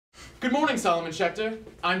Good morning, Solomon Schechter.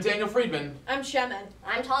 I'm Daniel Friedman. I'm Shemin.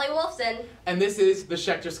 I'm Tolly Wolfson. And this is the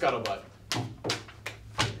Schechter Scuttlebutt.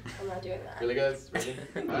 I'm not doing that. Really, guys? Ready?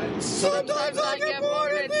 All right. Sometimes I get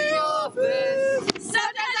bored at the office.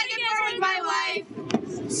 Sometimes I get bored with my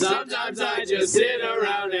wife. Sometimes I just sit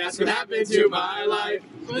around and ask what happened to my life.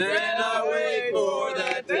 Then I wait for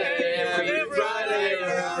that day every Friday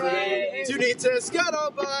around 8. Tune into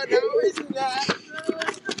Scuttlebutt. Now isn't that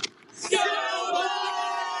Scuttlebutt?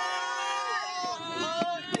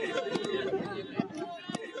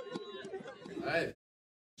 All right.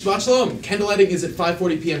 Shabbat Shalom. Candlelighting is at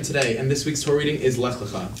 5:40 p.m. today, and this week's Torah reading is Lech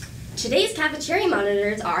Lecha. Today's cafeteria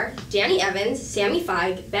monitors are Danny Evans, Sammy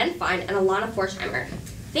Feig, Ben Fine, and Alana Forsheimer.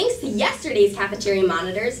 Thanks to yesterday's cafeteria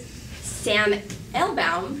monitors, Sam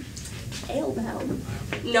Elbaum,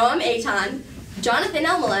 Noam Eitan, Jonathan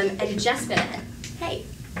Elmalem, and Jess Bennett. Hey,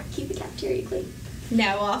 keep the cafeteria clean.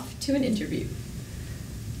 Now off to an interview.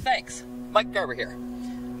 Thanks. Mike Garber here.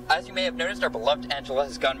 As you may have noticed, our beloved Angela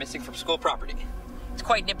has gone missing from school property. It's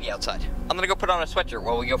quite nippy outside. I'm gonna go put on a sweatshirt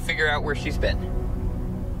while we go figure out where she's been.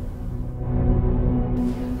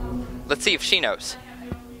 Let's see if she knows.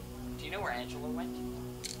 Do you know where Angela went?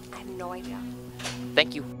 I have no idea.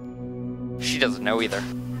 Thank you. She doesn't know either.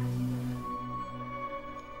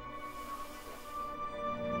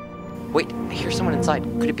 Wait, I hear someone inside.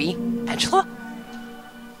 Could it be Angela?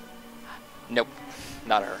 Nope,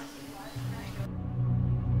 not her.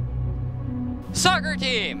 Soccer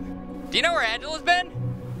team! Do you know where Angela's been?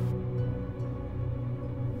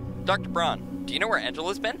 Dr. Braun, do you know where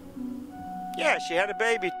Angela's been? Yeah, she had a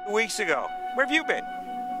baby 2 weeks ago. Where have you been?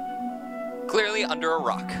 Clearly under a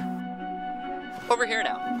rock. Over here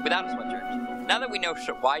now, without a sweatshirt. Now that we know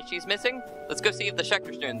why she's missing, let's go see if the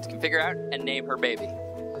Schechter students can figure out and name her baby.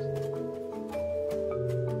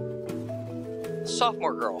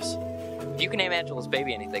 Sophomore girls, if you can name Angela's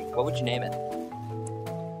baby anything, what would you name it?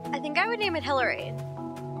 I think I would name it Hillary.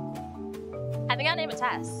 I think I'd name it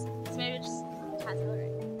Tess. So maybe just Tess Hillary.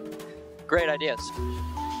 Great ideas.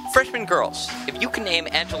 Freshman girls, if you can name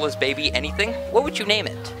Angela's baby anything, what would you name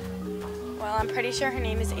it? Well, I'm pretty sure her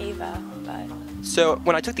name is Ava, but... So,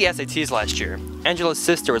 when I took the SATs last year, Angela's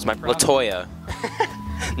sister was my LaToya.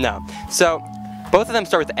 No. So, both of them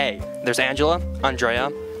start with A. There's Angela,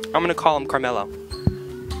 Andrea. I'm gonna call him Carmelo.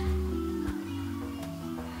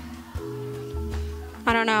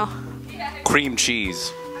 I don't know. Cream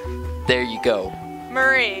cheese. There you go.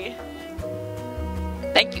 Marie.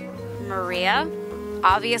 Thank you. Maria?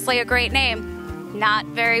 Obviously a great name. Not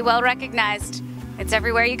very well recognized. It's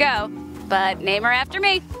everywhere you go. But name her after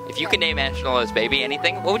me. If you could name Angela's baby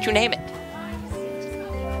anything, what would you name it?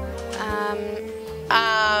 No,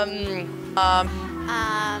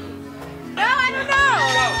 I don't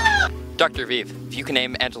know. Dr. Viv, if you can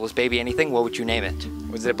name Angela's baby anything, what would you name it?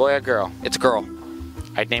 Was it a boy or a girl? It's a girl.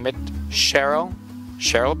 I'd name it Cheryl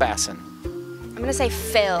Basson. I'm gonna say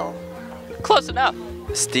Phil. Close enough.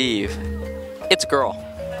 Steve. It's a girl.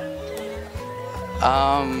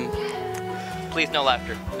 Please, no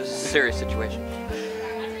laughter. This is a serious situation.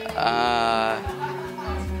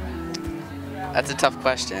 That's a tough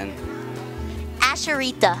question.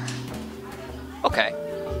 Asherita. Okay.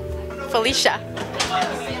 Felicia.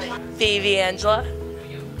 Phoebe Angela.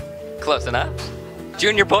 Close enough.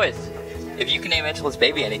 Junior boys, if you can name Angela's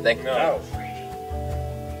baby anything. No.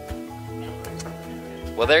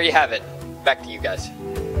 Well, there you have it. Back to you guys.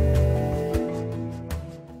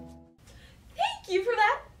 Thank you for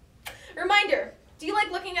that. Reminder, do you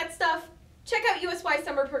like looking at stuff? Check out USY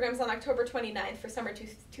summer programs on October 29th for summer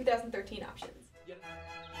 2013 options.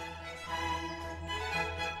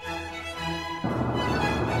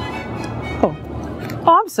 Oh,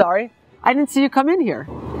 I'm sorry. I didn't see you come in here.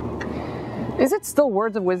 Is it still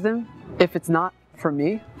words of wisdom? If it's not for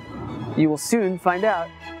me, you will soon find out.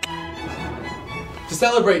 To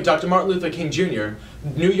celebrate Dr. Martin Luther King Jr.,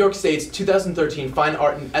 New York State's 2013 Fine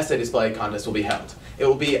Art and Essay Display Contest will be held.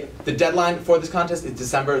 The deadline for this contest is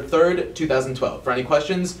December 3rd, 2012. For any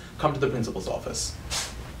questions, come to the principal's office.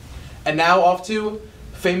 And now off to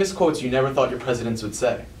famous quotes you never thought your presidents would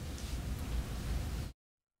say.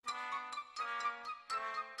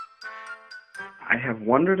 I have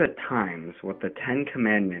wondered at times what the Ten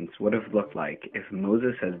Commandments would have looked like if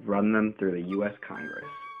Moses had run them through the U.S. Congress.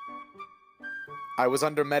 I was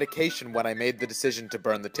under medication when I made the decision to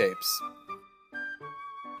burn the tapes.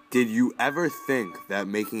 Did you ever think that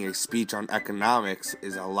making a speech on economics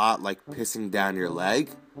is a lot like pissing down your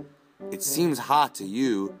leg? It seems hot to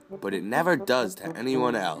you, but it never does to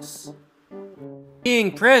anyone else.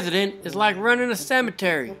 Being president is like running a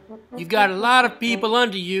cemetery. You got a lot of people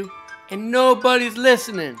under you, and nobody's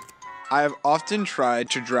listening. I have often tried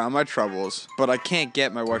to drown my troubles, but I can't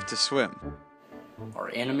get my wife to swim.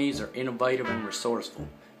 Our enemies are innovative and resourceful,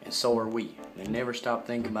 and so are we. They never stop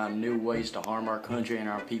thinking about new ways to harm our country and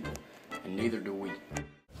our people, and neither do we.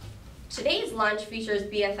 Today's lunch features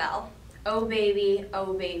BFL. Oh baby,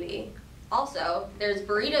 oh baby. Also, there's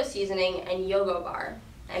burrito seasoning and yoga bar,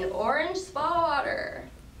 and orange spa water.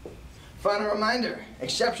 Final reminder,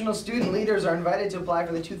 exceptional student leaders are invited to apply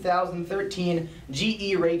for the 2013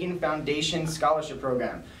 G.E. Reagan Foundation Scholarship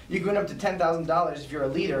Program. You can win up to $10,000 if you're a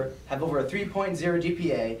leader, have over a 3.0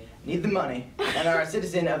 GPA, need the money, and are a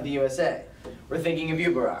citizen of the USA. We're thinking of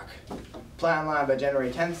you, Barack. Apply online by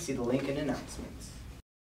January 10th. See the link in announcements.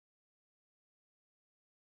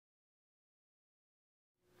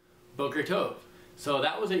 Boker Tov. So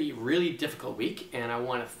that was a really difficult week, and I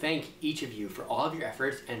want to thank each of you for all of your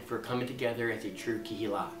efforts and for coming together as a true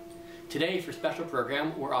Kihila. Today, for special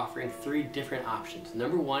program, we're offering 3 different options.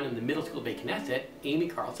 Number 1, in the middle school Beit Knesset, Amy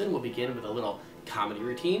Carlson will begin with a little comedy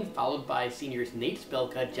routine, followed by seniors Nate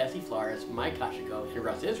Spelka, Jesse Flores, Mike Kashiko, and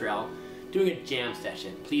Russ Israel doing a jam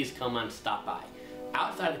session. Please come on, stop by.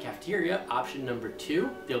 Outside of the cafeteria, option number 2,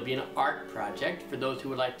 there'll be an art project for those who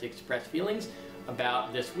would like to express feelings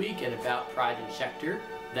about this week and about Pride in Schechter.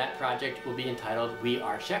 That project will be entitled We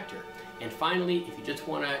Are Schechter. And finally, if you just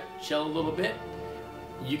want to chill a little bit,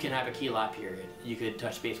 you can have a Kihila period. You could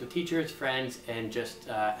touch base with teachers, friends, and just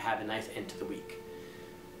have a nice end to the week.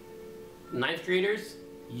 9th graders,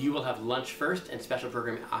 you will have lunch first and special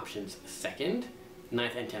program options second.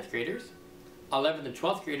 9th and 10th graders. 11th and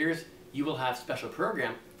 12th graders, you will have special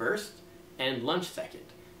program first and lunch second.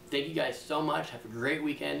 Thank you guys so much. Have a great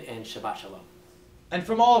weekend and Shabbat Shalom. And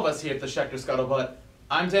from all of us here at the Schechter Scuttlebutt,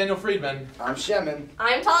 I'm Daniel Friedman. I'm Shemin.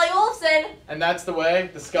 I'm Tali Wolfson. And that's the way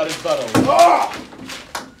the Scut is buttled.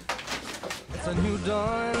 It's a new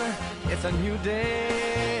dawn, it's a new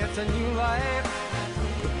day, it's a new life.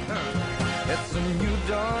 It's a new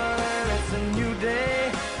dawn, it's a new